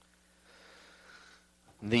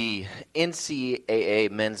The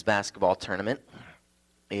NCAA men's basketball tournament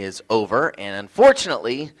is over, and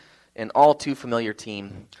unfortunately, an all too familiar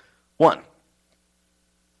team won.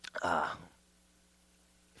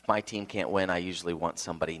 If my team can't win, I usually want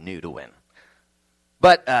somebody new to win.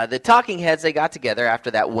 But the talking heads, they got together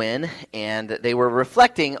after that win, and they were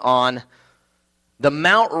reflecting on the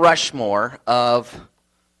Mount Rushmore of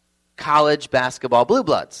college basketball blue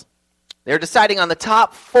bloods. They're deciding on the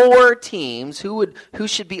top 4 teams who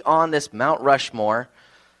should be on this Mount Rushmore,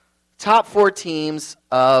 top 4 teams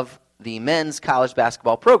of the men's college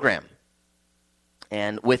basketball program.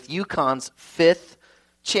 And with UConn's 5th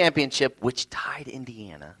championship, which tied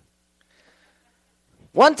Indiana,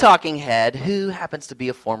 one talking head, who happens to be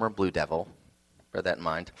a former Blue Devil, bear that in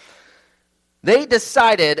mind, he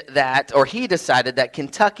decided that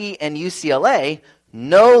Kentucky and UCLA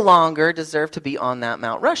no longer deserve to be on that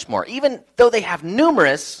Mount Rushmore, even though they have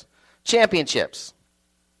numerous championships.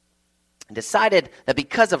 And decided that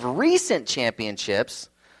because of recent championships,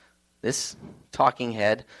 this talking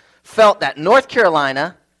head felt that North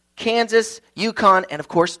Carolina, Kansas, UConn, and of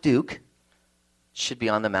course Duke should be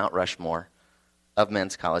on the Mount Rushmore of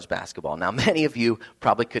men's college basketball. Now, many of you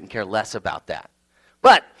probably couldn't care less about that.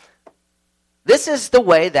 But this is the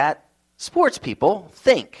way that sports people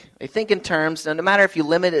think. They think in terms, no matter if you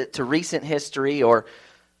limit it to recent history or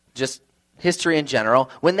just history in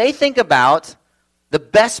general, when they think about the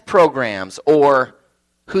best programs or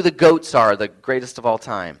who the GOATs are, the greatest of all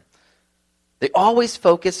time, they always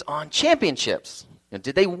focus on championships.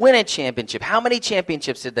 Did they win a championship? How many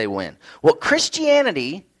championships did they win? Well,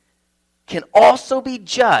 Christianity can also be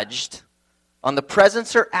judged on the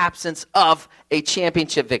presence or absence of a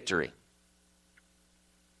championship victory.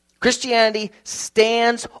 Christianity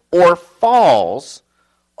stands or falls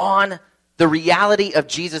on the reality of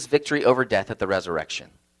Jesus' victory over death at the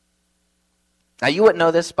resurrection. Now, you wouldn't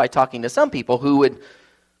know this by talking to some people who would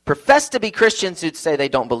profess to be Christians who'd say they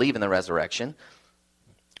don't believe in the resurrection.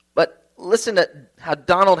 But listen to how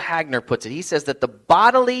Donald Hagner puts it. He says that the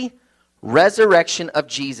bodily resurrection of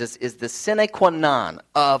Jesus is the sine qua non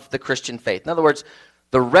of the Christian faith. In other words,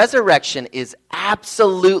 the resurrection is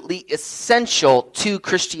absolutely essential to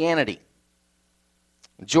Christianity.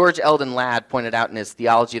 George Eldon Ladd pointed out in his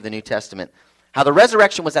Theology of the New Testament how the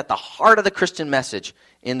resurrection was at the heart of the Christian message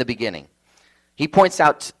in the beginning. He points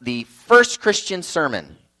out the first Christian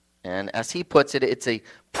sermon, and as he puts it, it's a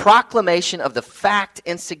proclamation of the fact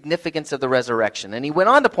and significance of the resurrection. And he went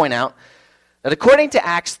on to point out that according to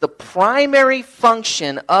Acts, the primary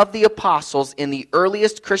function of the apostles in the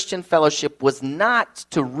earliest Christian fellowship was not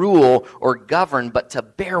to rule or govern, but to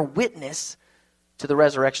bear witness to the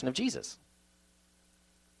resurrection of Jesus.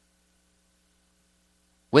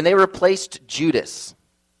 When they replaced Judas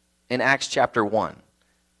in Acts chapter 1,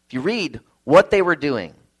 if you read what they were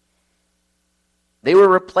doing, they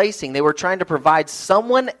were trying to provide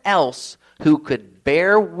someone else who could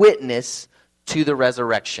bear witness to the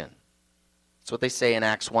resurrection. That's what they say in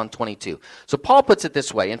Acts 1:22. So Paul puts it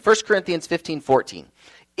this way in 1 Corinthians 15:14.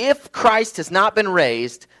 If Christ has not been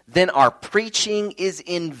raised, then our preaching is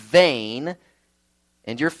in vain,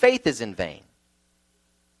 and your faith is in vain.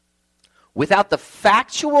 Without the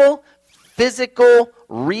factual, physical,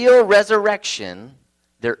 real resurrection,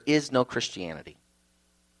 there is no Christianity.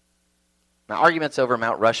 Now, arguments over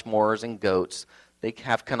Mount Rushmores and goats, they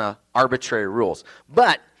have kind of arbitrary rules.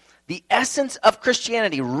 But the essence of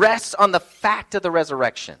Christianity rests on the fact of the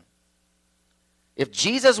resurrection. If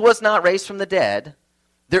Jesus was not raised from the dead,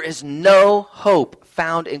 there is no hope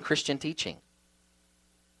found in Christian teaching.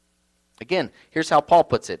 Again, here's how Paul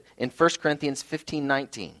puts it in 1 Corinthians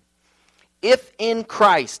 15:19. If in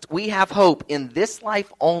Christ we have hope in this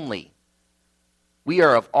life only, we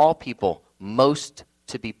are of all people most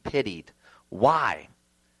to be pitied. Why?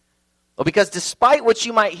 Well, because despite what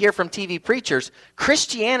you might hear from TV preachers,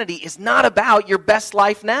 Christianity is not about your best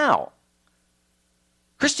life now.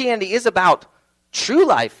 Christianity is about true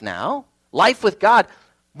life now, life with God,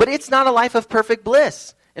 but it's not a life of perfect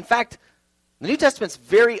bliss. In fact, the New Testament's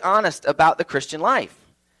very honest about the Christian life.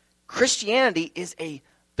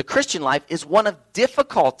 The Christian life is one of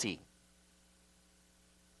difficulty.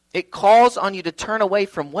 It calls on you to turn away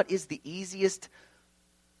from what is the easiest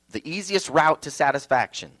route to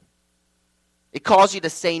satisfaction. It calls you to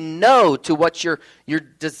say no to what your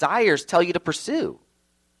desires tell you to pursue.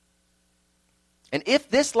 And if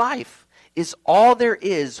this life is all there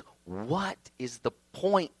is, what is the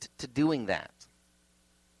point to doing that?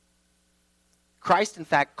 Christ, in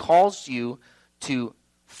fact, calls you to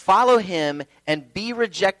follow him and be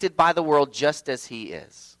rejected by the world just as he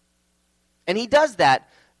is. And he does that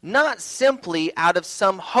not simply out of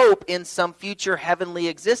some hope in some future heavenly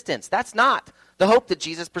existence. That's not the hope that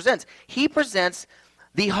Jesus presents. He presents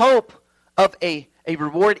the hope of a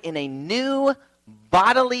reward in a new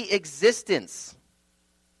bodily existence,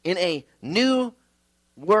 in a new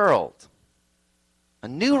world, a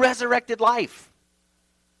new resurrected life.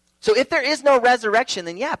 So if there is no resurrection,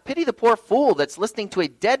 then pity the poor fool that's listening to a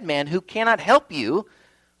dead man who cannot help you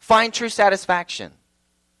find true satisfaction.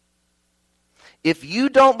 If you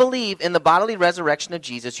don't believe in the bodily resurrection of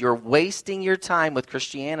Jesus, you're wasting your time with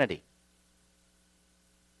Christianity.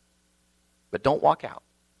 But don't walk out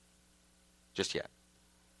just yet.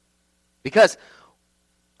 Because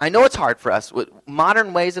I know it's hard for us with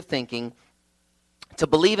modern ways of thinking to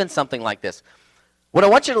believe in something like this. What I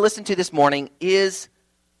want you to listen to this morning is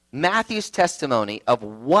Matthew's testimony of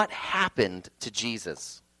what happened to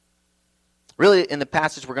Jesus. Really, in the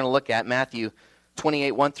passage we're going to look at, Matthew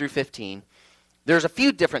 28, 1 through 15, there's a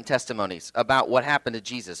few different testimonies about what happened to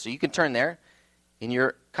Jesus. So you can turn there in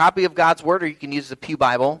your copy of God's Word, or you can use the Pew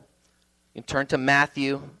Bible. You can turn to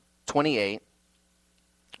Matthew 28,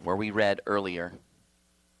 where we read earlier.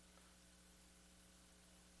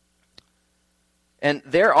 And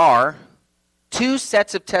there are two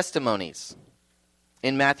sets of testimonies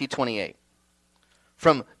in Matthew 28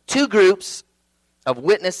 from two groups of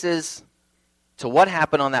witnesses to what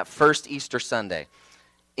happened on that first Easter Sunday.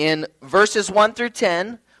 In verses 1 through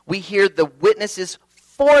 10, we hear the witnesses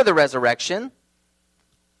for the resurrection.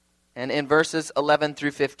 And in verses 11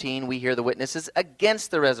 through 15, we hear the witnesses against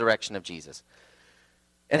the resurrection of Jesus.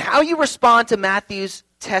 And how you respond to Matthew's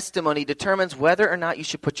testimony determines whether or not you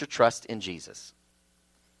should put your trust in Jesus.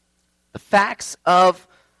 The facts of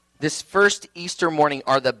this first Easter morning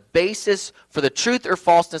are the basis for the truth or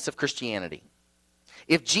falseness of Christianity.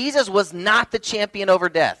 If Jesus was not the champion over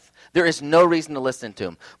death, there is no reason to listen to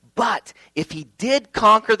him. But if he did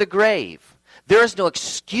conquer the grave, there is no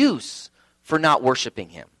excuse for not worshiping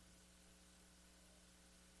him.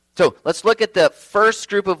 So let's look at the first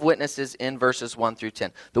group of witnesses in verses 1 through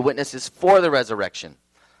 10. The witnesses for the resurrection.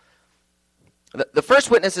 The first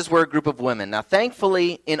witnesses were a group of women. Now,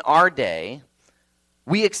 thankfully, in our day,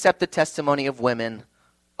 we accept the testimony of women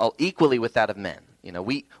equally with that of men. You know,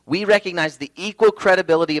 we recognize the equal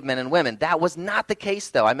credibility of men and women. That was not the case,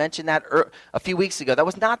 though. I mentioned that a few weeks ago. That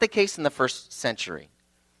was not the case in the first century.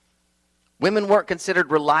 Women weren't considered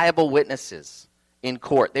reliable witnesses in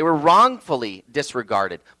court. They were wrongfully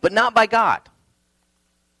disregarded, but not by God.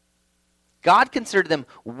 God considered them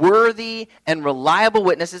worthy and reliable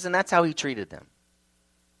witnesses, and that's how he treated them.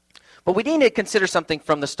 But we need to consider something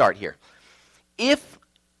from the start here. If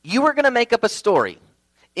you were going to make up a story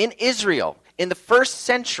in Israel in the first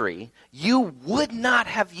century, you would not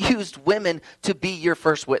have used women to be your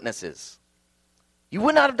first witnesses. You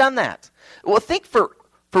would not have done that. Well, think for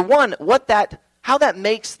one, how that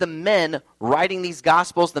makes the men writing these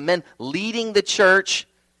Gospels, the men leading the church,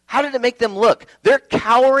 how did it make them look? They're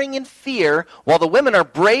cowering in fear while the women are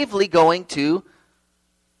bravely going to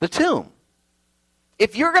the tomb.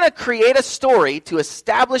 If you're going to create a story to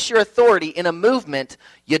establish your authority in a movement,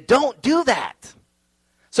 you don't do that.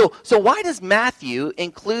 So why does Matthew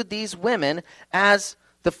include these women as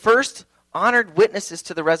the first honored witnesses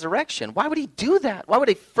to the resurrection? Why would he do that? Why would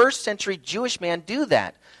a first century Jewish man do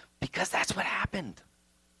that? Because that's what happened.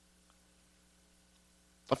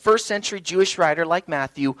 A first century Jewish writer like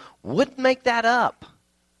Matthew wouldn't make that up.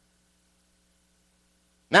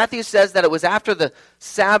 Matthew says that it was after the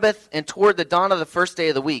Sabbath and toward the dawn of the first day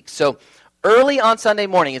of the week. So early on Sunday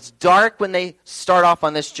morning, it's dark when they start off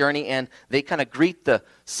on this journey, and they kind of greet the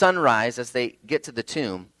sunrise as they get to the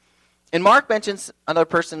tomb. And Mark mentions another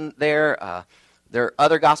person there. There are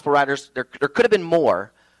other gospel writers. There could have been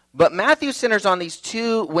more. But Matthew centers on these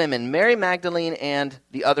two women, Mary Magdalene and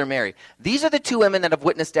the other Mary. These are the two women that have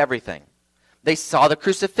witnessed everything. They saw the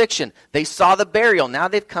crucifixion. They saw the burial. Now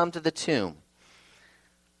they've come to the tomb.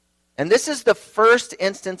 And this is the first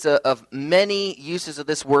instance of many uses of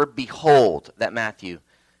this word, behold, that Matthew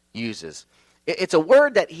uses. It's a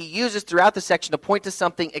word that he uses throughout the section to point to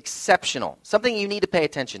something exceptional, something you need to pay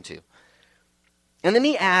attention to. And then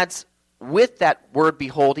he adds, with that word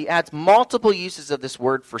behold, he adds multiple uses of this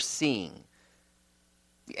word for seeing.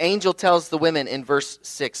 The angel tells the women in verse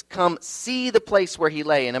 6, come see the place where he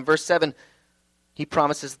lay. And in verse 7, he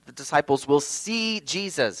promises the disciples will see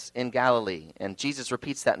Jesus in Galilee. And Jesus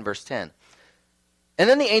repeats that in verse 10. And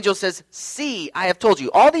then the angel says, see, I have told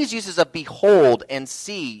you. All these uses of behold and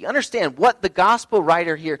see. You understand what the gospel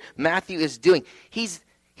writer here, Matthew, is doing. He's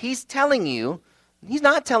telling you, he's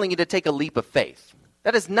not telling you to take a leap of faith.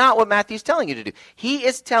 That is not what Matthew's telling you to do. He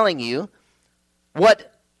is telling you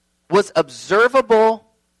what was observable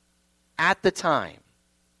at the time.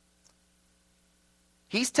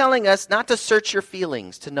 He's telling us not to search your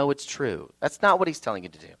feelings to know it's true. That's not what he's telling you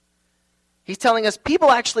to do. He's telling us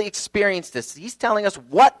people actually experienced this. He's telling us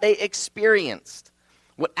what they experienced,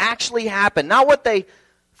 what actually happened, not what they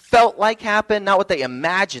felt like happened, not what they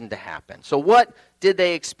imagined to happen. So what did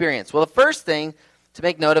they experience? Well, the first thing to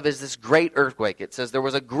make note of is this great earthquake. It says there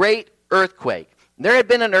was a great earthquake. There had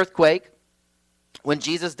been an earthquake when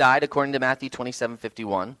Jesus died, according to Matthew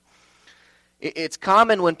 27:51. It's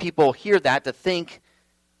common when people hear that to think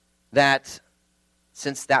that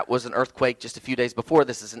since that was an earthquake just a few days before,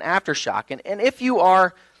 this is an aftershock. And if you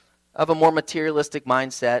are of a more materialistic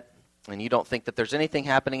mindset and you don't think that there's anything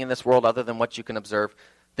happening in this world other than what you can observe,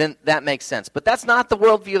 then that makes sense. But that's not the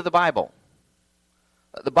worldview of the Bible.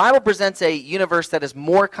 The Bible presents a universe that is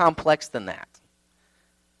more complex than that.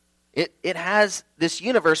 It has this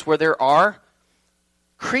universe where there are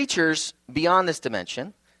creatures beyond this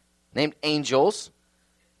dimension named angels.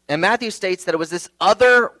 And Matthew states that it was this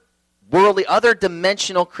other-worldly,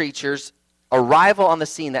 other-dimensional creature's arrival on the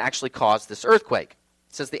scene that actually caused this earthquake.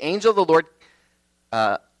 It says the angel of the Lord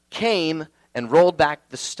came and rolled back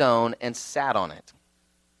the stone and sat on it.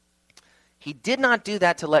 He did not do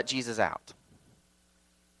that to let Jesus out.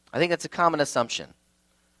 I think that's a common assumption.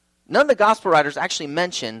 None of the gospel writers actually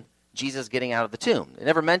mention Jesus getting out of the tomb. They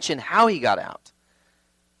never mention how he got out.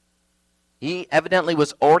 He evidently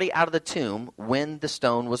was already out of the tomb when the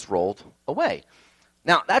stone was rolled away.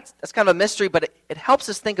 Now, that's kind of a mystery, but it helps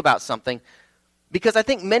us think about something, because I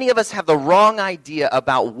think many of us have the wrong idea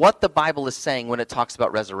about what the Bible is saying when it talks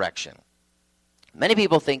about resurrection. Many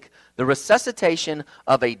people think the resuscitation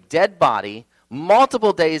of a dead body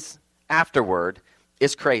multiple days afterward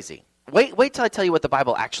is crazy. Wait till I tell you what the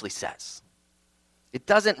Bible actually says. It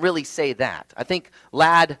doesn't really say that. I think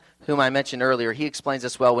Ladd, whom I mentioned earlier, he explains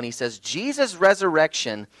this well when he says, Jesus'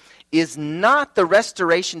 resurrection is not the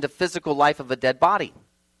restoration to physical life of a dead body.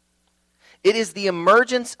 It is the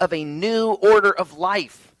emergence of a new order of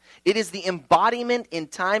life. It is the embodiment in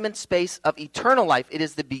time and space of eternal life. It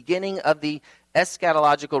is the beginning of the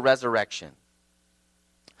eschatological resurrection.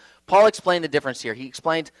 Paul explained the difference here. He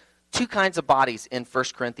explained two kinds of bodies in 1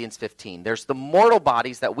 Corinthians 15. There's the mortal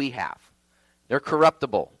bodies that we have. They're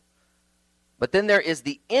corruptible. But then there is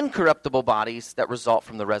the incorruptible bodies that result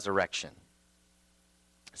from the resurrection.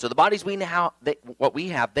 So the bodies we now, what we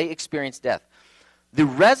have, they experience death. The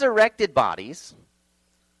resurrected bodies,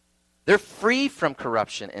 they're free from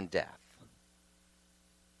corruption and death.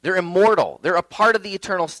 They're immortal. They're a part of the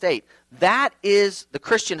eternal state. That is the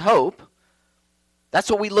Christian hope. That's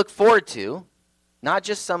what we look forward to, not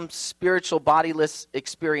just some spiritual bodiless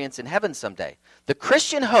experience in heaven someday. The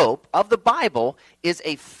Christian hope of the Bible is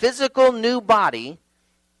a physical new body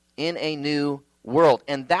in a new world.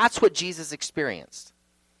 And that's what Jesus experienced.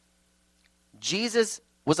 Jesus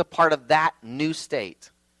was a part of that new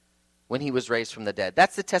state when he was raised from the dead.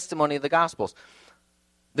 That's the testimony of the Gospels.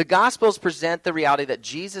 The Gospels present the reality that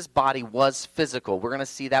Jesus' body was physical. We're going to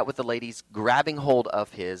see that with the ladies grabbing hold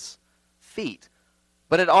of his feet.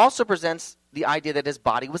 But it also presents the idea that his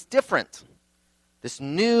body was different. This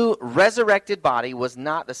new resurrected body was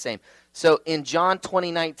not the same. So in John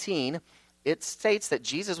 20:19, it states that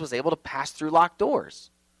Jesus was able to pass through locked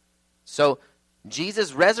doors. So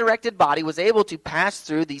Jesus' resurrected body was able to pass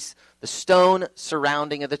through the stone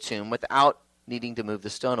surrounding of the tomb without needing to move the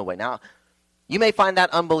stone away. Now, you may find that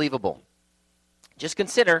unbelievable. Just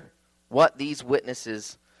consider what these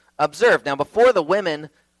witnesses observed. Now, before the women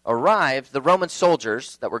arrived, the Roman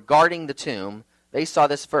soldiers that were guarding the tomb, they saw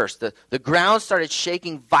this first. The ground started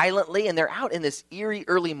shaking violently, and they're out in this eerie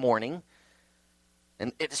early morning,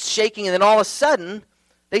 and it's shaking, and then all of a sudden,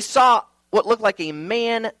 they saw what looked like a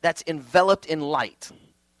man that's enveloped in light.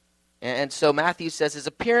 And so Matthew says his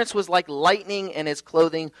appearance was like lightning and his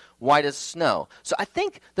clothing white as snow. So I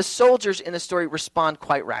think the soldiers in the story respond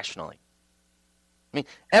quite rationally. I mean,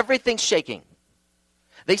 everything's shaking.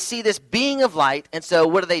 They see this being of light, and so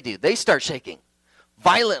what do? They start shaking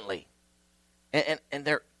violently. And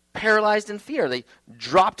they're paralyzed in fear. They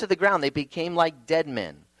drop to the ground. They became like dead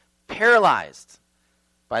men, paralyzed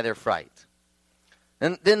by their fright.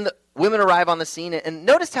 And then the women arrive on the scene, and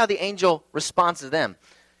notice how the angel responds to them.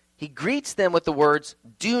 He greets them with the words,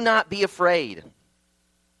 "Do not be afraid."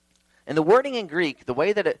 And the wording in Greek, the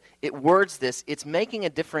way that it words this, it's making a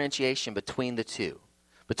differentiation between the two,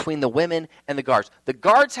 between the women and the guards. The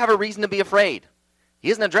guards have a reason to be afraid. He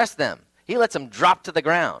doesn't address them. He lets them drop to the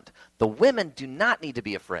ground. The women do not need to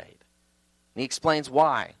be afraid. And he explains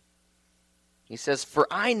why. He says, "For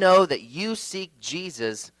I know that you seek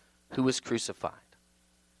Jesus who was crucified."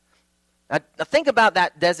 Now, think about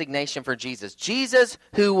that designation for Jesus. Jesus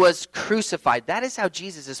who was crucified. That is how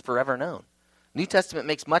Jesus is forever known. New Testament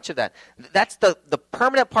makes much of that. That's the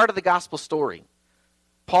permanent part of the gospel story.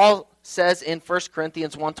 Paul says in 1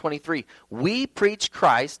 Corinthians 1:23, we preach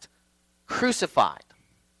Christ crucified.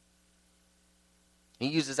 He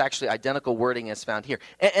uses actually identical wording as found here.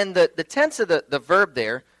 And the tense of the verb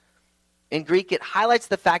there, in Greek, it highlights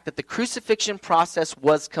the fact that the crucifixion process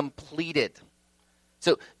was completed.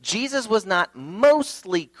 So Jesus was not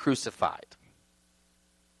mostly crucified.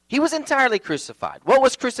 He was entirely crucified. What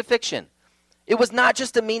was crucifixion? It was not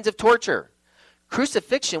just a means of torture.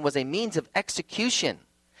 Crucifixion was a means of execution.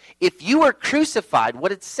 If you were crucified,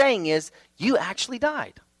 what it's saying is you actually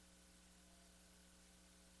died.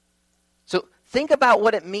 So think about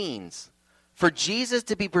what it means for Jesus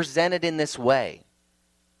to be presented in this way,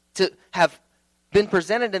 to have been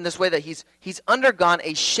presented in this way that he's undergone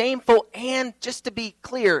a shameful and, just to be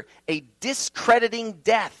clear, a discrediting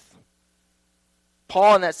death.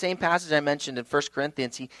 Paul, in that same passage I mentioned in 1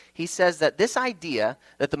 Corinthians, he says that this idea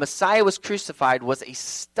that the Messiah was crucified was a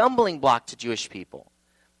stumbling block to Jewish people.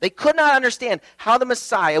 They could not understand how the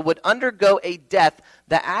Messiah would undergo a death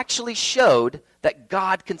that actually showed that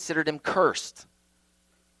God considered him cursed.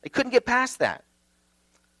 They couldn't get past that.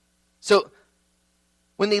 So,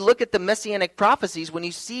 when they look at the messianic prophecies, when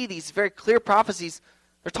you see these very clear prophecies,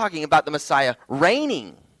 they're talking about the Messiah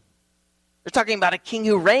reigning. They're talking about a king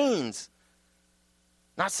who reigns.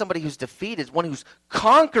 Not somebody who's defeated, one who's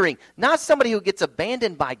conquering. Not somebody who gets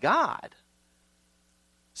abandoned by God.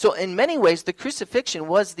 So in many ways, the crucifixion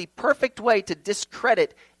was the perfect way to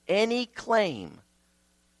discredit any claim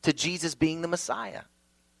to Jesus being the Messiah.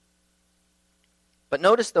 But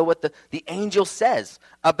notice, though, what the angel says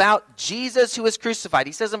about Jesus who is crucified.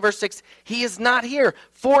 He says in verse 6, he is not here,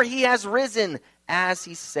 for he has risen, as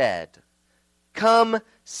he said. Come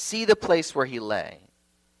see the place where he lay.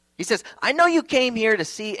 He says, I know you came here to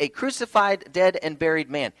see a crucified, dead, and buried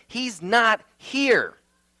man. He's not here.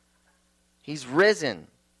 He's risen.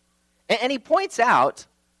 And he points out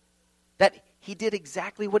that he did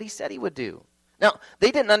exactly what he said he would do. Now, they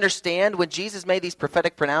didn't understand when Jesus made these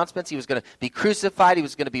prophetic pronouncements. He was going to be crucified. He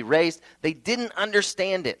was going to be raised. They didn't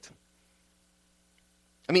understand it.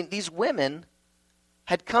 I mean, these women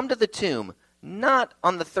had come to the tomb not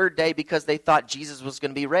on the third day because they thought Jesus was going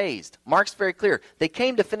to be raised. Mark's very clear. They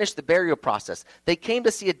came to finish the burial process. They came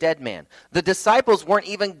to see a dead man. The disciples weren't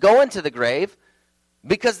even going to the grave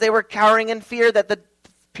because they were cowering in fear that the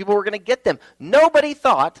people were going to get them. Nobody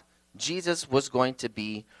thought Jesus was going to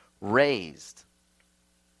be raised.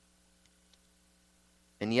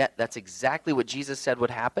 And yet, that's exactly what Jesus said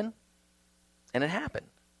would happen, and it happened.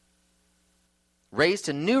 Raised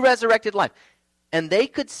to new resurrected life. And they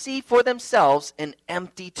could see for themselves an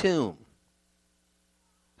empty tomb.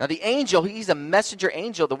 Now the angel, he's a messenger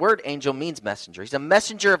angel. The word angel means messenger. He's a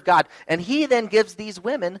messenger of God. And he then gives these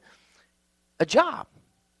women a job.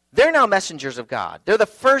 They're now messengers of God. They're the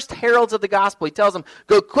first heralds of the gospel. He tells them,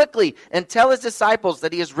 go quickly and tell his disciples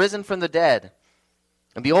that he is risen from the dead.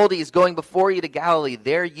 And behold, he is going before you to Galilee.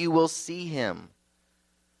 There you will see him.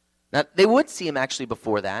 Now, they would see him actually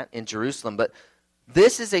before that in Jerusalem, but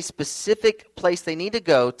this is a specific place they need to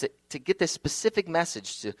go to get this specific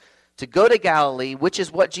message, to go to Galilee, which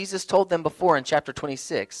is what Jesus told them before in chapter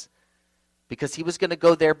 26, because he was going to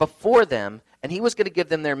go there before them, and he was going to give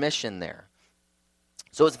them their mission there.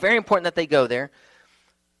 So it's very important that they go there.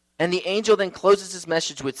 And the angel then closes his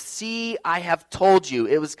message with, see, I have told you.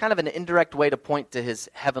 It was kind of an indirect way to point to his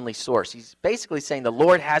heavenly source. He's basically saying, the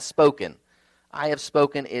Lord has spoken. I have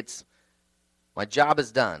spoken. My job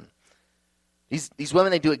is done. These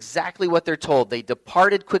women, they do exactly what they're told. They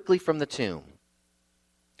departed quickly from the tomb.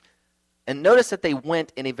 And notice that they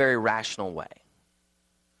went in a very rational way.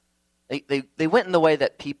 They went in the way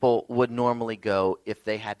that people would normally go if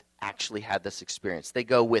they had actually had this experience. They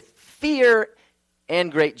go with fear and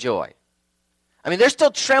great joy. I mean, they're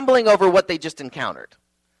still trembling over what they just encountered.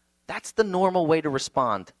 That's the normal way to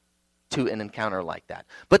respond to an encounter like that.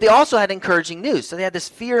 But they also had encouraging news. So they had this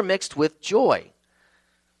fear mixed with joy.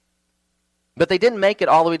 But they didn't make it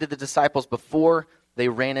all the way to the disciples before they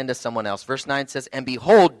ran into someone else. Verse 9 says, and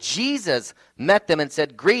behold, Jesus met them and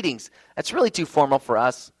said, greetings. That's really too formal for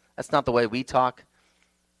us. That's not the way we talk.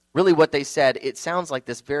 Really what they said, it sounds like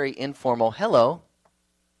this very informal hello.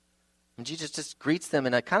 And Jesus just greets them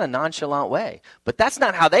in a kind of nonchalant way. But that's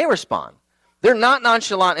not how they respond. They're not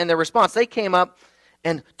nonchalant in their response. They came up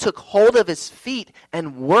and took hold of his feet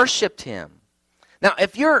and worshiped him. Now,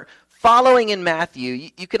 if you're following in Matthew,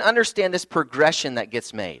 you can understand this progression that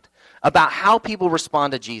gets made. about how people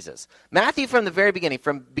respond to Jesus. Matthew, from the very beginning,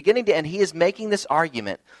 from beginning to end, he is making this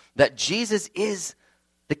argument that Jesus is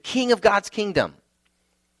the king of God's kingdom.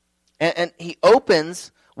 And he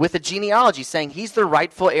opens with a genealogy saying he's the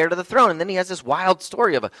rightful heir to the throne. And then he has this wild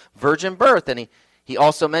story of a virgin birth. And he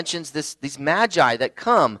also mentions these magi that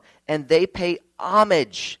come and they pay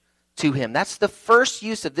homage to him. That's the first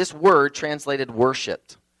use of this word translated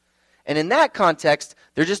worshipped. And in that context,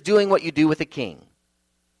 they're just doing what you do with a king.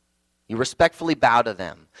 You respectfully bow to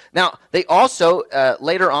them. Now, they also,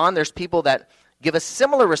 later on, there's people that give a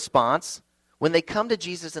similar response when they come to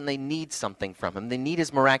Jesus and they need something from him. They need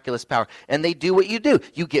his miraculous power. And they do what you do.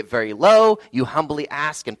 You get very low. You humbly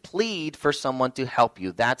ask and plead for someone to help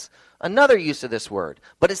you. That's another use of this word.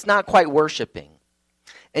 But it's not quite worshiping.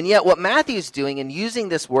 And yet what Matthew's doing in using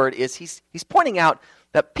this word is he's pointing out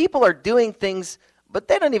that people are doing things, but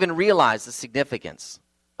they don't even realize the significance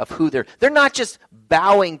of who they're not just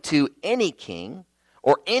bowing to any king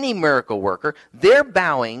or any miracle worker. They're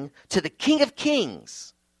bowing to the King of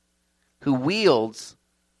Kings who wields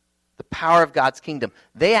the power of God's kingdom.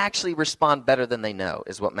 They actually respond better than they know,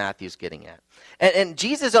 is what Matthew's getting at. And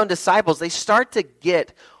Jesus' own disciples, they start to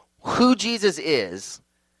get who Jesus is.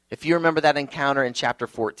 If you remember that encounter in chapter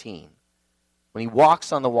 14, when he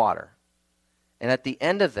walks on the water. And at the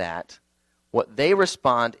end of that, what they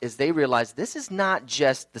respond is they realize this is not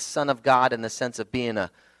just the Son of God in the sense of being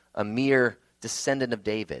a mere descendant of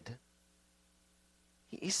David.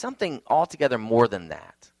 He's something altogether more than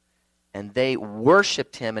that. And they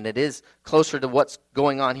worshiped him, and it is closer to what's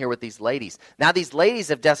going on here with these ladies. Now these ladies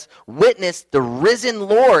have just witnessed the risen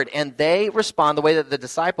Lord, and they respond the way that the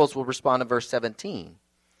disciples will respond in verse 17.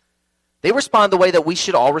 They respond the way that we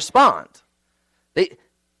should all respond.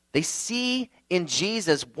 They see in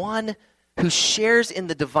Jesus one who shares in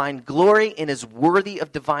the divine glory and is worthy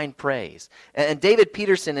of divine praise. And David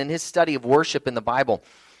Peterson, in his study of worship in the Bible,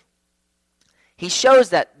 he shows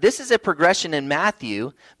that this is a progression in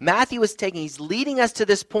Matthew. Matthew is he's leading us to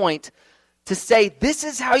this point to say, this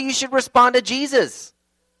is how you should respond to Jesus.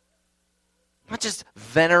 Not just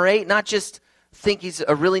venerate, not just think he's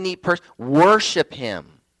a really neat person. Worship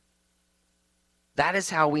him. That is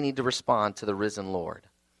how we need to respond to the risen Lord.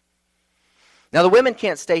 Now, the women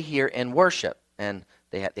can't stay here and worship, and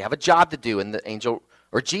they have a job to do, and the angel,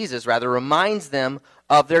 or Jesus rather, reminds them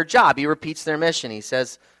of their job. He repeats their mission. He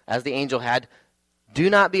says, as the angel had, "Do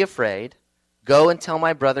not be afraid. Go and tell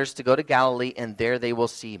my brothers to go to Galilee, and there they will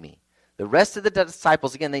see me." The rest of the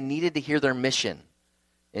disciples, again, they needed to hear their mission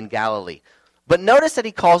in Galilee. But notice that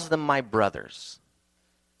he calls them my brothers.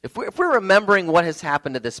 If we're remembering what has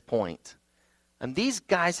happened to this point, and these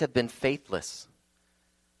guys have been faithless.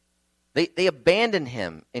 They abandoned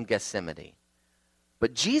him in Gethsemane.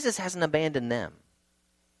 But Jesus hasn't abandoned them.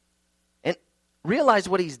 And realize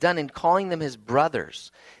what he's done in calling them his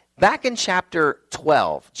brothers. Back in chapter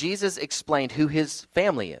 12, Jesus explained who his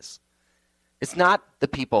family is. It's not the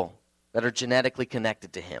people that are genetically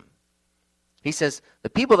connected to him. He says, the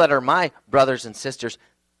people that are my brothers and sisters,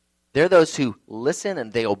 they're those who listen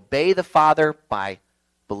and they obey the Father by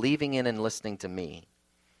believing in and listening to me.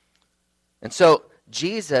 And so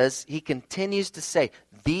Jesus, he continues to say,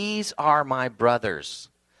 these are my brothers.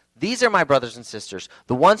 These are my brothers and sisters,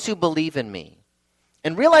 the ones who believe in me.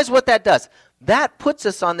 And realize what that does. That puts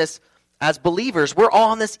us on this, as believers, we're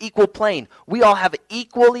all on this equal plane. We all have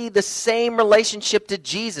equally the same relationship to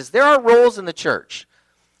Jesus. There are roles in the church.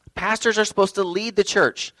 Pastors are supposed to lead the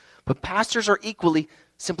church, but pastors are equally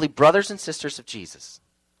simply brothers and sisters of Jesus.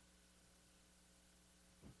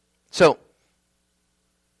 So,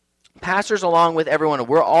 pastors along with everyone,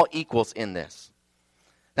 we're all equals in this.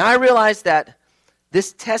 Now I realize that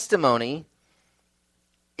this testimony,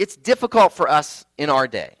 it's difficult for us in our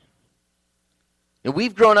day. And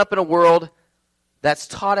we've grown up in a world that's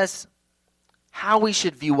taught us how we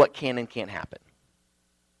should view what can and can't happen.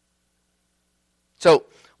 So,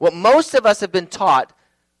 what most of us have been taught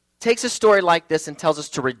takes a story like this and tells us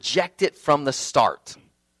to reject it from the start.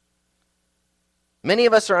 Many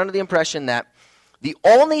of us are under the impression that the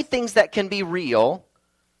only things that can be real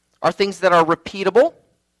are things that are repeatable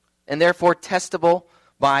and therefore testable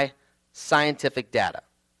by scientific data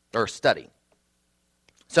or study.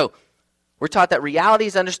 So, we're taught that reality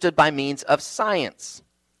is understood by means of science,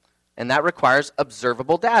 and that requires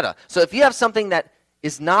observable data. So if you have something that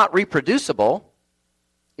is not reproducible,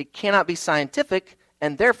 it cannot be scientific,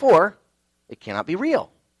 and therefore, it cannot be real.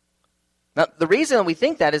 Now, the reason we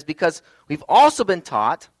think that is because we've also been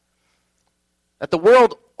taught that the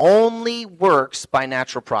world only works by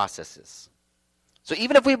natural processes. So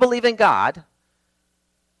even if we believe in God,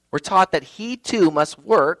 we're taught that he too must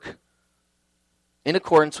work in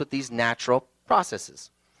accordance with these natural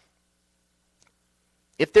processes.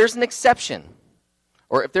 If there's an exception,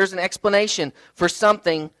 or if there's an explanation for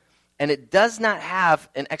something, and it does not have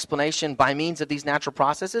an explanation by means of these natural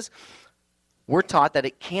processes, we're taught that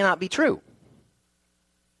it cannot be true.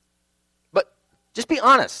 But just be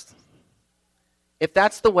honest. If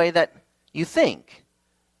that's the way that you think,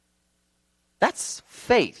 that's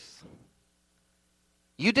faith.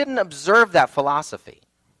 You didn't observe that philosophy.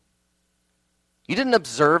 You didn't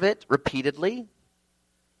observe it repeatedly.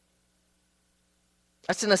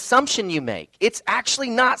 That's an assumption you make. It's actually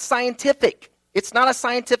not scientific. It's not a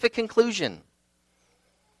scientific conclusion.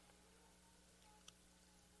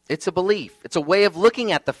 It's a belief. It's a way of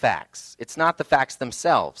looking at the facts. It's not the facts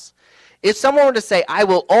themselves. If someone were to say, I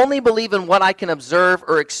will only believe in what I can observe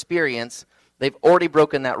or experience, they've already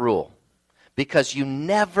broken that rule, because you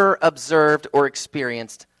never observed or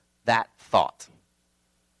experienced that thought.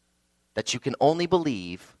 That you can only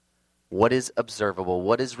believe what is observable,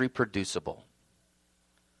 what is reproducible.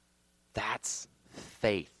 That's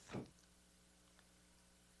faith.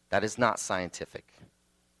 That is not scientific.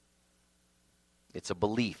 It's a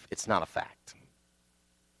belief. It's not a fact.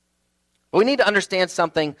 But we need to understand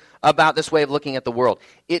something about this way of looking at the world.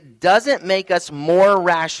 It doesn't make us more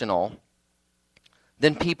rational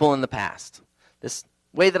than people in the past. This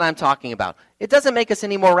way that I'm talking about, it doesn't make us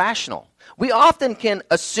any more rational. We often can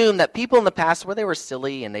assume that people in the past, they were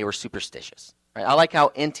silly and they were superstitious. Right? I like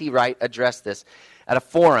how N.T. Wright addressed this at a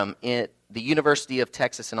forum at the University of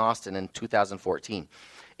Texas in Austin in 2014.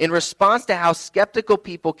 In response to how skeptical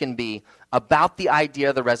people can be about the idea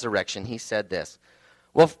of the resurrection, he said this.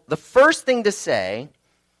 Well, the first thing to say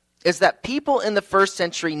is that people in the first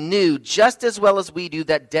century knew just as well as we do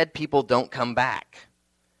that dead people don't come back.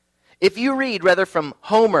 If you read, whether from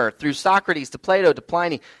Homer through Socrates to Plato to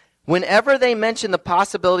Pliny, whenever they mention the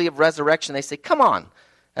possibility of resurrection, they say, come on.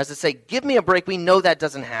 As to say, give me a break, we know that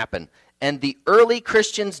doesn't happen. And the early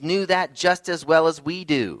Christians knew that just as well as we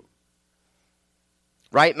do.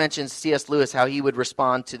 Wright mentions C.S. Lewis, how he would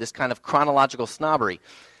respond to this kind of chronological snobbery.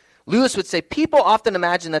 Lewis would say, people often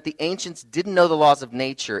imagine that the ancients didn't know the laws of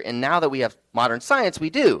nature, and now that we have modern science, we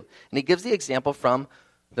do. And he gives the example from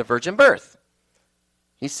the virgin birth.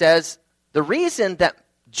 He says, the reason that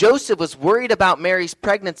Joseph was worried about Mary's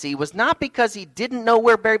pregnancy was not because he didn't know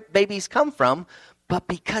where babies come from, but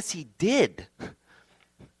because he did.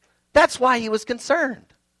 That's why he was concerned.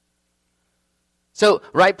 So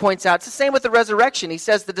Wright points out, it's the same with the resurrection. He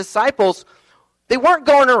says the disciples, they weren't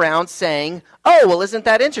going around saying, oh, well, isn't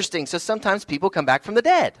that interesting? So sometimes people come back from the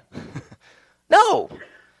dead. No.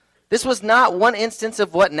 This was not one instance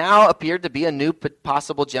of what now appeared to be a new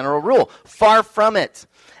possible general rule. Far from it.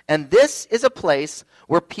 And this is a place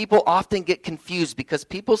where people often get confused because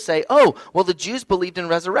people say, oh, well, the Jews believed in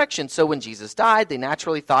resurrection, so when Jesus died, they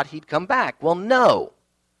naturally thought he'd come back. Well, no.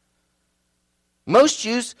 Most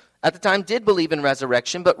Jews at the time did believe in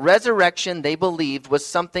resurrection, but resurrection, they believed, was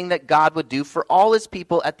something that God would do for all his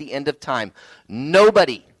people at the end of time.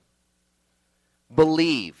 Nobody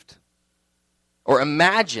believed or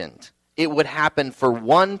imagined it would happen for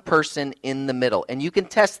one person in the middle. And you can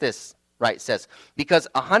test this, Wright says, because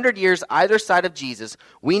 100 years either side of Jesus,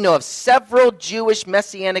 we know of several Jewish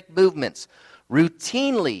messianic movements.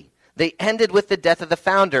 Routinely, they ended with the death of the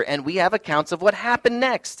founder, and we have accounts of what happened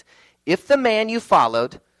next. If the man you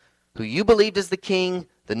followed, who you believed is the king,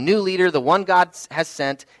 the new leader, the one God has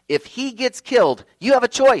sent, if he gets killed, you have a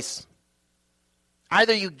choice.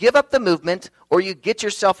 Either you give up the movement or you get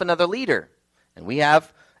yourself another leader. And we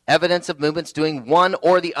have evidence of movements doing one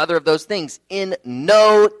or the other of those things. In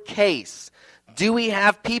no case do we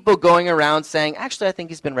have people going around saying, actually, I think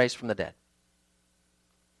he's been raised from the dead.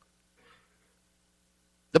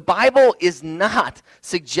 The Bible is not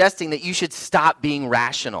suggesting that you should stop being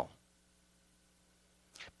rational.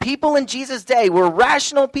 People in Jesus' day were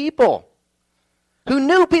rational people who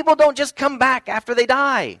knew people don't just come back after they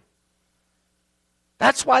die.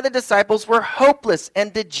 That's why the disciples were hopeless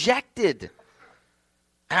and dejected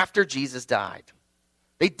after Jesus died.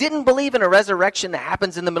 They didn't believe in a resurrection that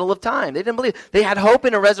happens in the middle of time. They didn't believe. They had hope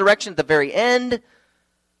in a resurrection at the very end.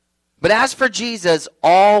 But as for Jesus,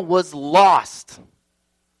 all was lost.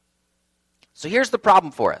 So here's the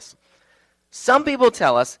problem for us. Some people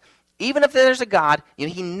tell us, even if there's a God,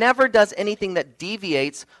 he never does anything that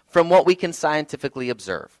deviates from what we can scientifically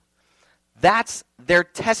observe. That's their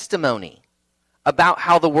testimony about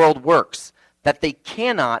how the world works, that they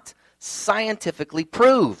cannot scientifically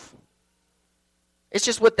prove. It's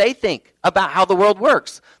just what they think about how the world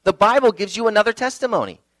works. The Bible gives you another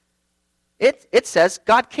testimony. It says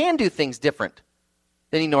God can do things different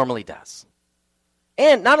than he normally does.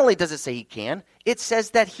 And not only does it say he can, it says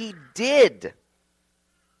that he did.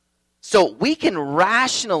 So we can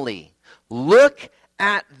rationally look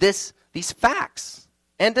at these facts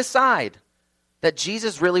and decide that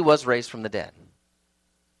Jesus really was raised from the dead.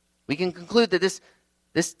 We can conclude that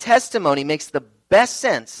this testimony makes the best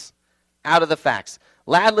sense out of the facts.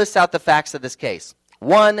 Ladd lists out the facts of this case.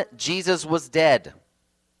 1, Jesus was dead.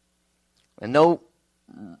 And no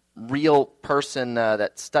real person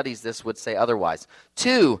that studies this would say otherwise.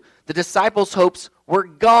 2, the disciples' hopes were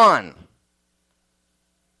gone.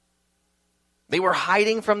 They were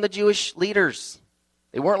hiding from the Jewish leaders.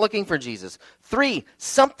 They weren't looking for Jesus. 3,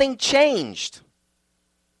 something changed,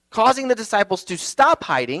 causing the disciples to stop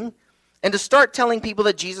hiding and to start telling people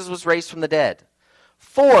that Jesus was raised from the dead.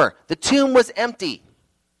 4, the tomb was empty.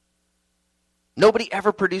 Nobody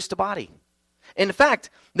ever produced a body. In fact,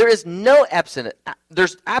 there's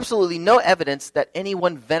absolutely no evidence that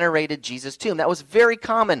anyone venerated Jesus' tomb. That was very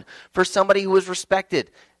common for somebody who was respected,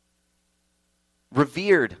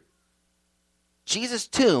 revered. Jesus'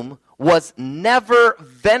 tomb was never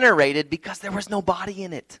venerated because there was no body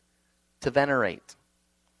in it to venerate.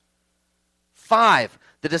 5,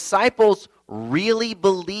 the disciples really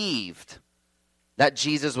believed that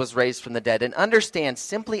Jesus was raised from the dead. And understand,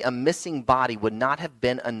 simply a missing body would not have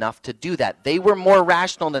been enough to do that. They were more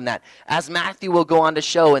rational than that, as Matthew will go on to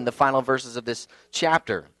show in the final verses of this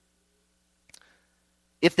chapter.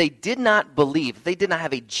 If they did not believe, if they did not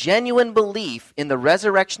have a genuine belief in the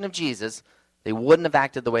resurrection of Jesus, they wouldn't have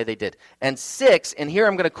acted the way they did. And 6, and here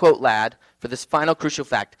I'm going to quote Ladd for this final crucial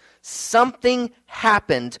fact, something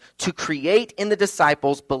happened to create in the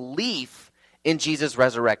disciples belief in Jesus'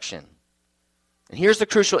 resurrection. And here's the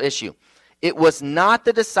crucial issue. It was not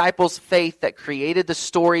the disciples' faith that created the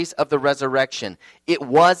stories of the resurrection. It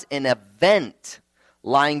was an event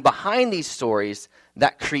lying behind these stories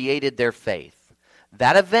that created their faith.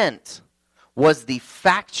 That event was the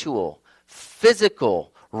factual,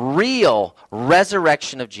 physical, real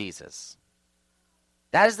resurrection of Jesus.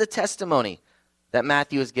 That is the testimony that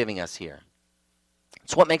Matthew is giving us here.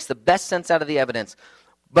 It's what makes the best sense out of the evidence.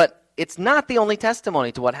 But it's not the only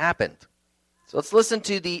testimony to what happened. So let's listen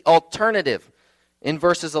to the alternative in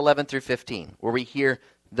verses 11 through 15, where we hear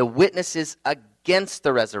the witnesses against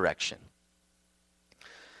the resurrection.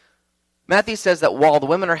 Matthew says that while the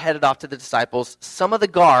women are headed off to the disciples, some of the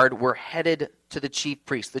guard were headed to the chief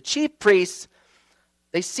priests. The chief priests,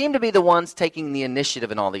 they seem to be the ones taking the initiative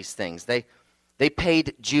in all these things. They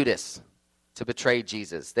paid Judas to betray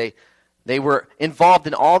Jesus. They were involved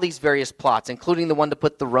in all these various plots, including the one to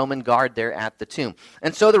put the Roman guard there at the tomb.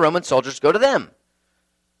 And so the Roman soldiers go to them,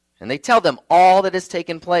 and they tell them all that has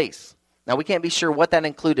taken place. Now, we can't be sure what that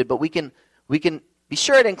included, but we can be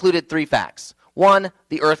sure it included 3 facts. 1,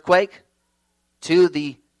 the earthquake. 2,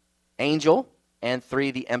 the angel. And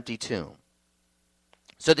 3, the empty tomb.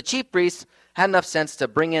 So the chief priests had enough sense to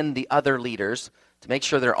bring in the other leaders to make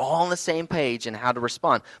sure they're all on the same page in how to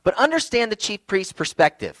respond. But understand the chief priest's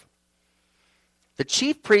perspective. The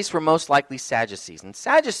chief priests were most likely Sadducees, and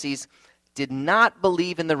Sadducees did not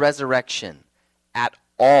believe in the resurrection at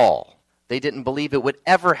all. They didn't believe it would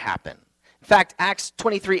ever happen. In fact, Acts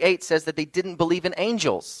 23:8 says that they didn't believe in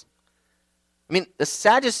angels. I mean, the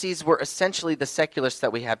Sadducees were essentially the secularists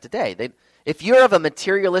that we have today. If you're of a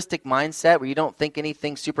materialistic mindset where you don't think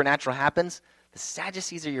anything supernatural happens, the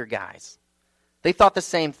Sadducees are your guys. They thought the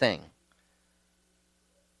same thing.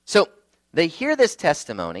 So they hear this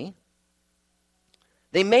testimony.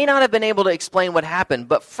 They may not have been able to explain what happened,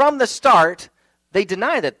 but from the start, they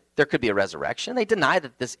deny that there could be a resurrection. They deny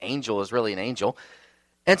that this angel is really an angel.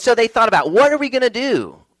 And so they thought about, what are we going to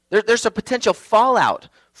do? There's a potential fallout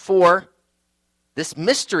for this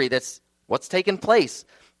mystery that's what's taken place.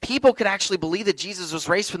 People could actually believe that Jesus was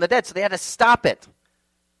raised from the dead, so they had to stop it.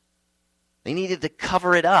 They needed to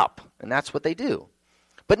cover it up, and that's what they do.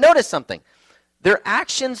 But notice something. Their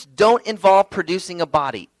actions don't involve producing a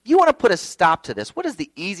body. You want to put a stop to this. What is the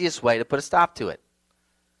easiest way to put a stop to it?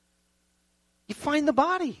 You find the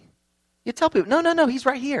body. You tell people, no, he's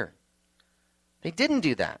right here. They didn't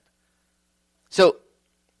do that. So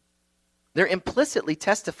they're implicitly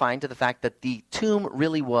testifying to the fact that the tomb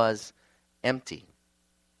really was empty.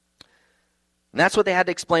 And that's what they had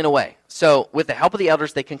to explain away. So with the help of the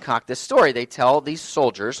elders, they concoct this story. They tell these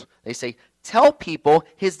soldiers, they say, tell people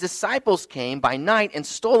his disciples came by night and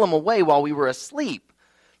stole him away while we were asleep.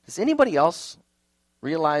 Does anybody else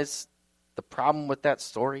realize the problem with that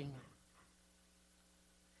story?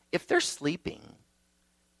 If they're sleeping,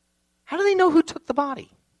 how do they know who took the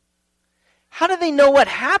body? How do they know what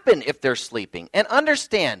happened if they're sleeping? And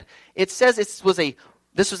understand, it says it was a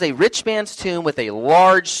This was a rich man's tomb with a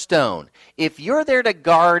large stone. If you're there to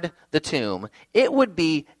guard the tomb, it would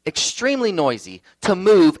be extremely noisy to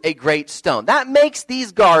move a great stone. That makes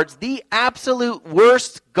these guards the absolute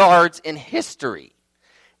worst guards in history.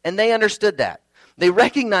 And they understood that. They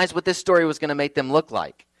recognized what this story was going to make them look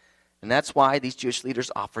like. And that's why these Jewish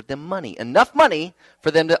leaders offered them money. Enough money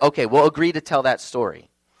for them to, okay, we'll agree to tell that story.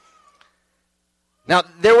 Now,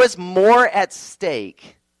 there was more at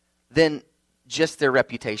stake than just their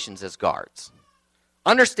reputations as guards.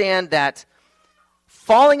 Understand that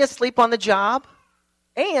falling asleep on the job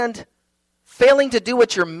and failing to do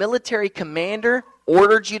what your military commander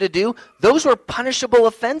ordered you to do, those were punishable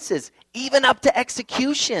offenses, even up to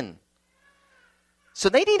execution. So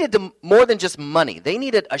they needed more than just money. They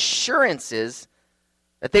needed assurances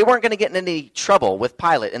that they weren't going to get in any trouble with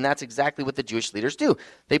Pilate, and that's exactly what the Jewish leaders do.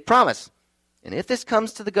 They promise, and if this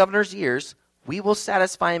comes to the governor's ears, we will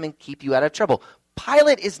satisfy him and keep you out of trouble.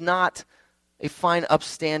 Pilate is not a fine,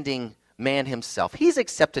 upstanding man himself. He's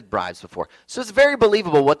accepted bribes before. So it's very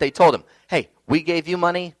believable what they told him. Hey, we gave you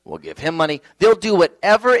money, we'll give him money. They'll do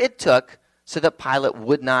whatever it took so that Pilate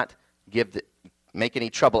would not make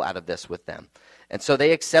any trouble out of this with them. And so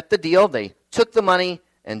they accept the deal. They took the money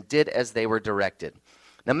and did as they were directed.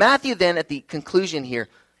 Now Matthew then, at the conclusion here,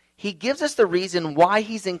 he gives us the reason why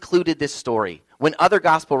he's included this story when other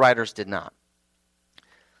gospel writers did not.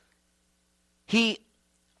 He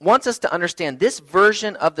wants us to understand this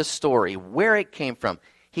version of the story, where it came from.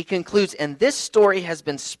 He concludes, and this story has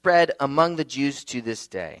been spread among the Jews to this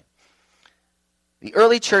day. The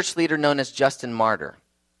early church leader known as Justin Martyr,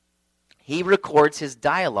 he records his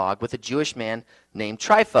dialogue with a Jewish man named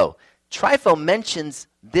Trypho. Trypho mentions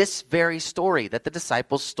this very story, that the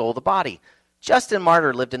disciples stole the body. Justin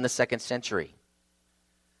Martyr lived in the 2nd century.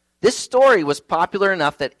 This story was popular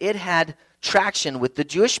enough that it had traction with the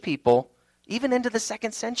Jewish people even into the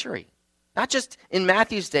 2nd century. Not just in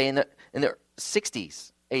Matthew's day in the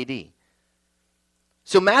 60s AD.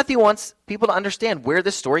 So Matthew wants people to understand where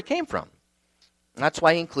this story came from. And that's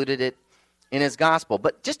why he included it in his gospel.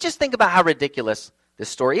 But just think about how ridiculous this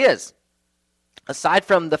story is. Aside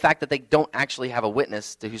from the fact that they don't actually have a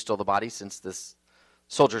witness to who stole the body, since the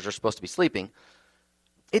soldiers are supposed to be sleeping,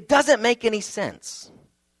 it doesn't make any sense.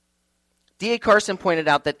 D.A. Carson pointed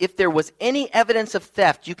out that if there was any evidence of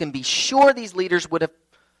theft, you can be sure these leaders would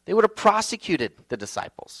have prosecuted the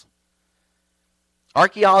disciples.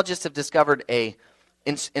 Archaeologists have discovered an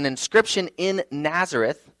inscription in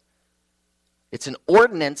Nazareth. It's an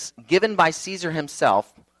ordinance given by Caesar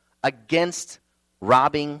himself against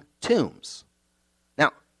robbing tombs.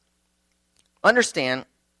 Now, understand,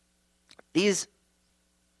 these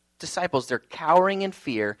disciples, they're cowering in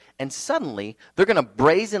fear, and suddenly they're going to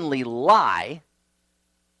brazenly lie,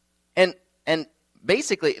 and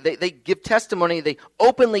basically they give testimony, they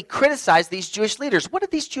openly criticize these Jewish leaders. What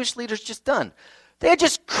had these Jewish leaders just done? They had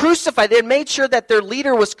just crucified, they had made sure that their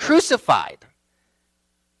leader was crucified.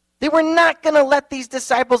 They were not going to let these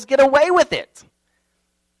disciples get away with it.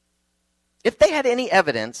 If they had any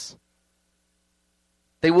evidence,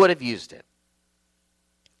 they would have used it.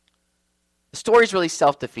 The story is really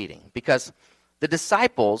self-defeating because the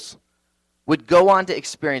disciples would go on to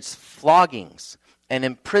experience floggings and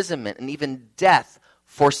imprisonment and even death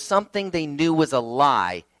for something they knew was a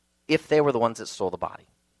lie if they were the ones that stole the body.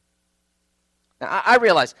 Now, I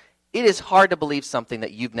realize it is hard to believe something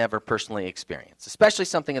that you've never personally experienced, especially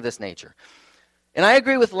something of this nature. And I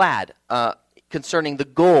agree with Ladd concerning the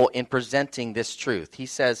goal in presenting this truth. He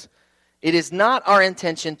says, it is not our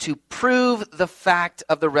intention to prove the fact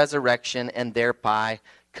of the resurrection and thereby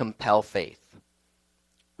compel faith.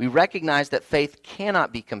 We recognize that faith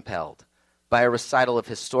cannot be compelled by a recital of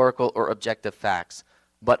historical or objective facts,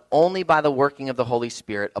 but only by the working of the Holy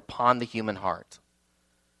Spirit upon the human heart.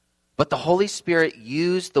 But the Holy Spirit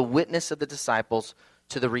used the witness of the disciples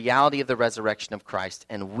to the reality of the resurrection of Christ,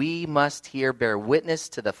 and we must here bear witness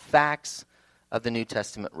to the facts of the New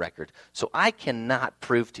Testament record. So I cannot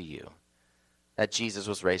prove to you that Jesus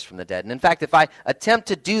was raised from the dead. And in fact, if I attempt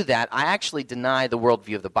to do that, I actually deny the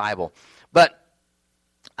worldview of the Bible. But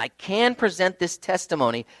I can present this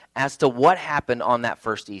testimony as to what happened on that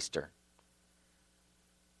first Easter.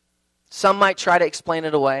 Some might try to explain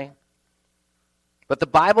it away. But the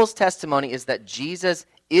Bible's testimony is that Jesus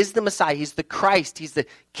is the Messiah. He's the Christ. He's the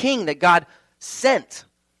King that God sent.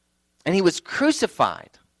 And he was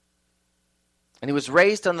crucified. And he was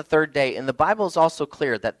raised on the third day. And the Bible is also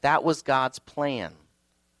clear that that was God's plan.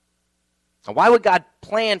 Now, why would God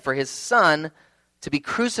plan for his Son to be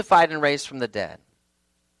crucified and raised from the dead?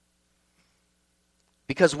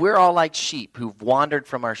 Because we're all like sheep who've wandered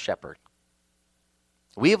from our shepherd.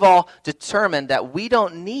 We've all determined that we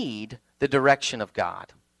don't need the direction of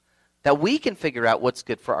God, that we can figure out what's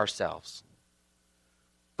good for ourselves.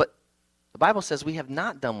 But the Bible says we have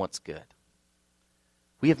not done what's good.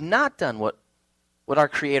 We have not done what our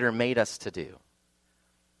Creator made us to do.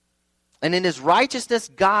 And in His righteousness,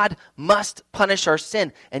 God must punish our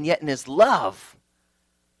sin. And yet in His love,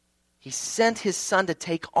 He sent His Son to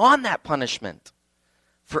take on that punishment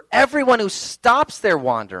for everyone who stops their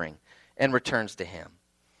wandering and returns to Him.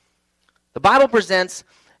 The Bible presents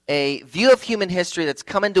a view of human history that's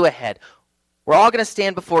coming to a head. We're all going to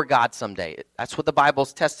stand before God someday. That's what the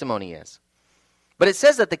Bible's testimony is. But it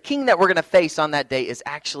says that the king that we're going to face on that day is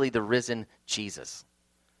actually the risen Jesus.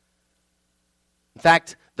 In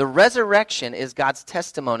fact, the resurrection is God's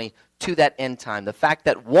testimony to that end time. The fact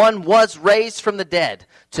that one was raised from the dead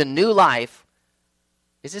to new life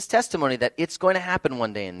is His testimony that it's going to happen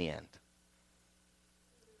one day in the end.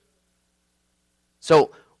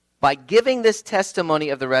 So, by giving this testimony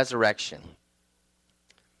of the resurrection,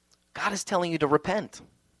 God is telling you to repent.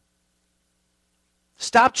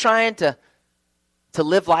 Stop trying to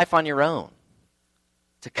live life on your own,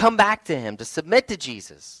 to come back to Him, to submit to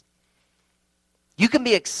Jesus. You can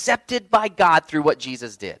be accepted by God through what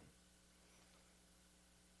Jesus did.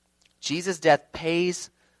 Jesus' death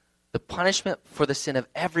pays the punishment for the sin of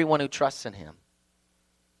everyone who trusts in Him.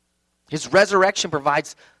 His resurrection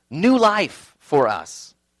provides new life for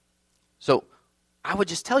us. So I would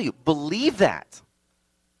just tell you, believe that.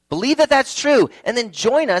 Believe that that's true. And then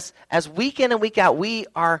join us as week in and week out, we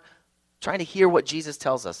are trying to hear what Jesus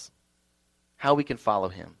tells us, how we can follow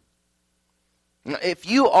Him. If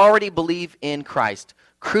you already believe in Christ,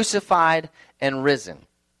 crucified and risen,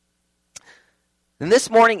 then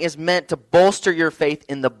this morning is meant to bolster your faith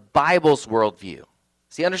in the Bible's worldview.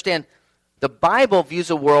 See, understand, the Bible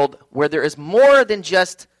views a world where there is more than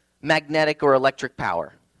just magnetic or electric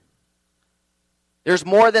power. There's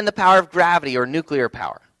more than the power of gravity or nuclear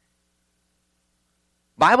power.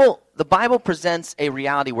 The Bible presents a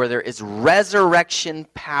reality where there is resurrection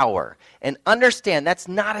power. And understand, that's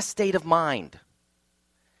not a state of mind.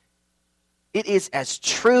 It is as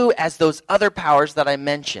true as those other powers that I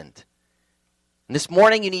mentioned. And this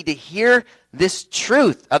morning you need to hear this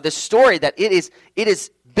truth of the story that it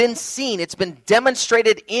has been seen, it's been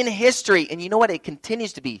demonstrated in history, and you know what? It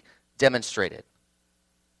continues to be demonstrated.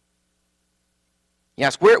 You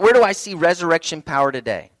ask, where do I see resurrection power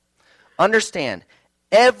today? Understand,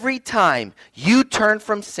 every time you turn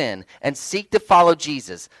from sin and seek to follow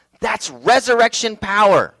Jesus, that's resurrection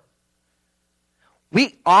power.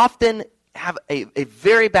 We often have a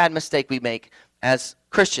very bad mistake we make as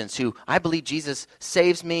Christians who, I believe Jesus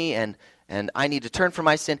saves me and I need to turn from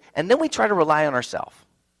my sin, and then we try to rely on ourselves.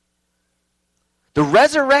 The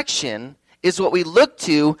resurrection is what we look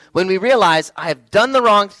to when we realize I have done the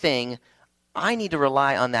wrong thing. I need to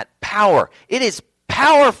rely on that power. It is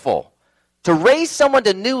powerful to raise someone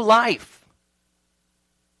to new life.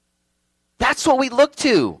 That's what we look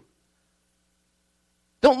to.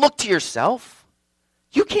 Don't look to yourself.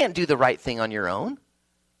 You can't do the right thing on your own.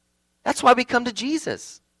 That's why we come to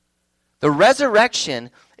Jesus. The resurrection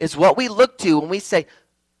is what we look to when we say,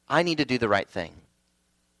 I need to do the right thing.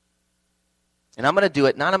 And I'm going to do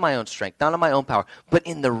it not in my own strength, not in my own power, but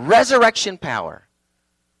in the resurrection power.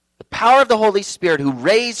 The power of the Holy Spirit who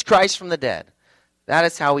raised Christ from the dead. That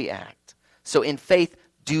is how we act. So in faith,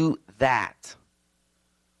 do that.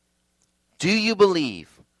 Do you believe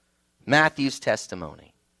Matthew's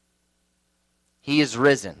testimony? He is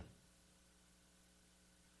risen.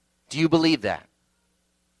 Do you believe that?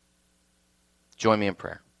 Join me in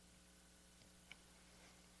prayer.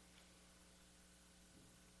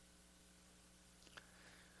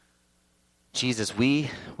 Jesus, we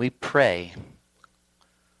pray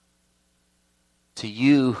to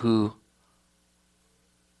you who,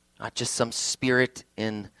 not just some spirit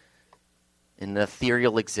in an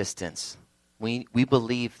ethereal existence. We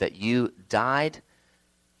believe that you died,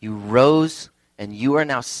 you rose, and you are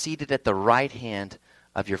now seated at the right hand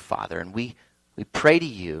of your Father. And we pray to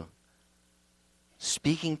you,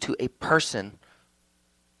 speaking to a person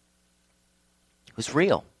who's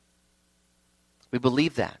real. We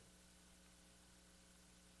believe that.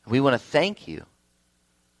 We want to thank you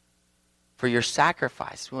for your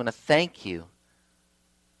sacrifice. We want to thank you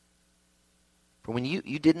for when you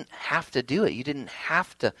didn't have to do it. You didn't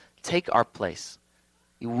have to take our place.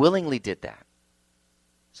 You willingly did that.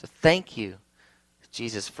 So thank you,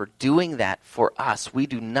 Jesus, for doing that for us. We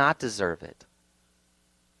do not deserve it.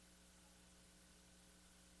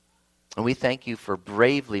 And we thank you for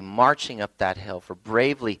bravely marching up that hill, for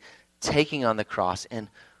bravely taking on the cross. And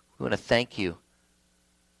we want to thank you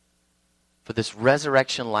for this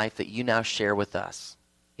resurrection life that you now share with us.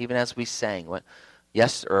 Even as we sang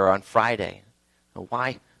or on Friday.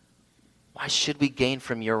 Why should we gain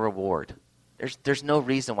from your reward? There's no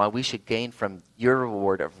reason why we should gain from your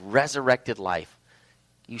reward of resurrected life.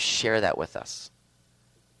 You share that with us.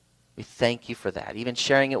 We thank you for that. Even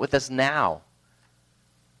sharing it with us now.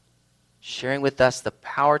 Sharing with us the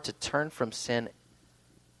power to turn from sin,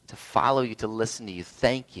 to follow you, to listen to you.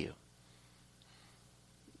 Thank you.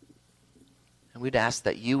 And we'd ask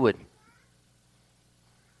that you would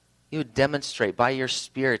demonstrate by your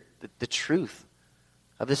Spirit the truth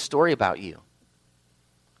of this story about you.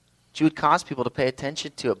 That you would cause people to pay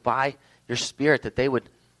attention to it by your Spirit, that they would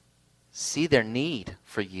see their need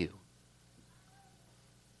for you.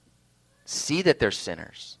 See that they're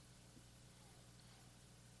sinners.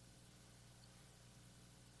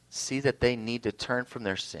 See that they need to turn from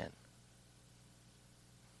their sin.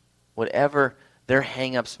 Whatever their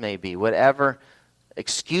hang-ups may be, whatever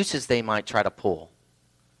excuses they might try to pull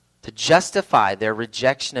to justify their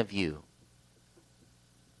rejection of you.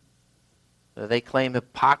 Whether they claim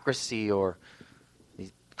hypocrisy or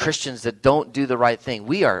these Christians that don't do the right thing.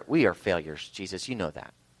 We are failures, Jesus. You know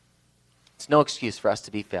that. It's no excuse for us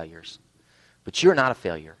to be failures. But you're not a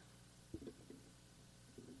failure.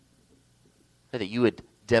 Pray that you would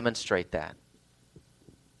demonstrate that.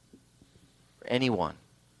 For anyone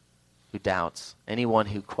who doubts, anyone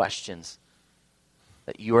who questions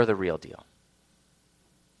that you are the real deal.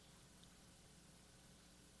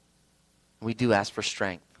 We do ask for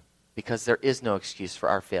strength because there is no excuse for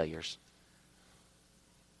our failures.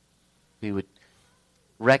 We would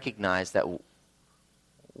recognize that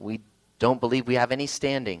we don't believe we have any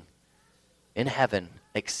standing in heaven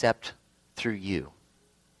except through you.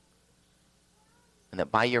 And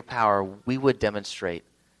that by your power we would demonstrate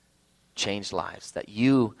changed lives. That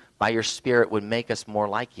you, by your Spirit, would make us more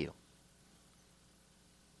like you.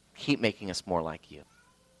 Keep making us more like you.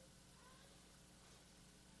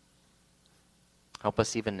 Help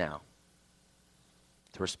us even now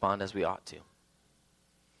to respond as we ought to.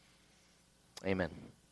 Amen.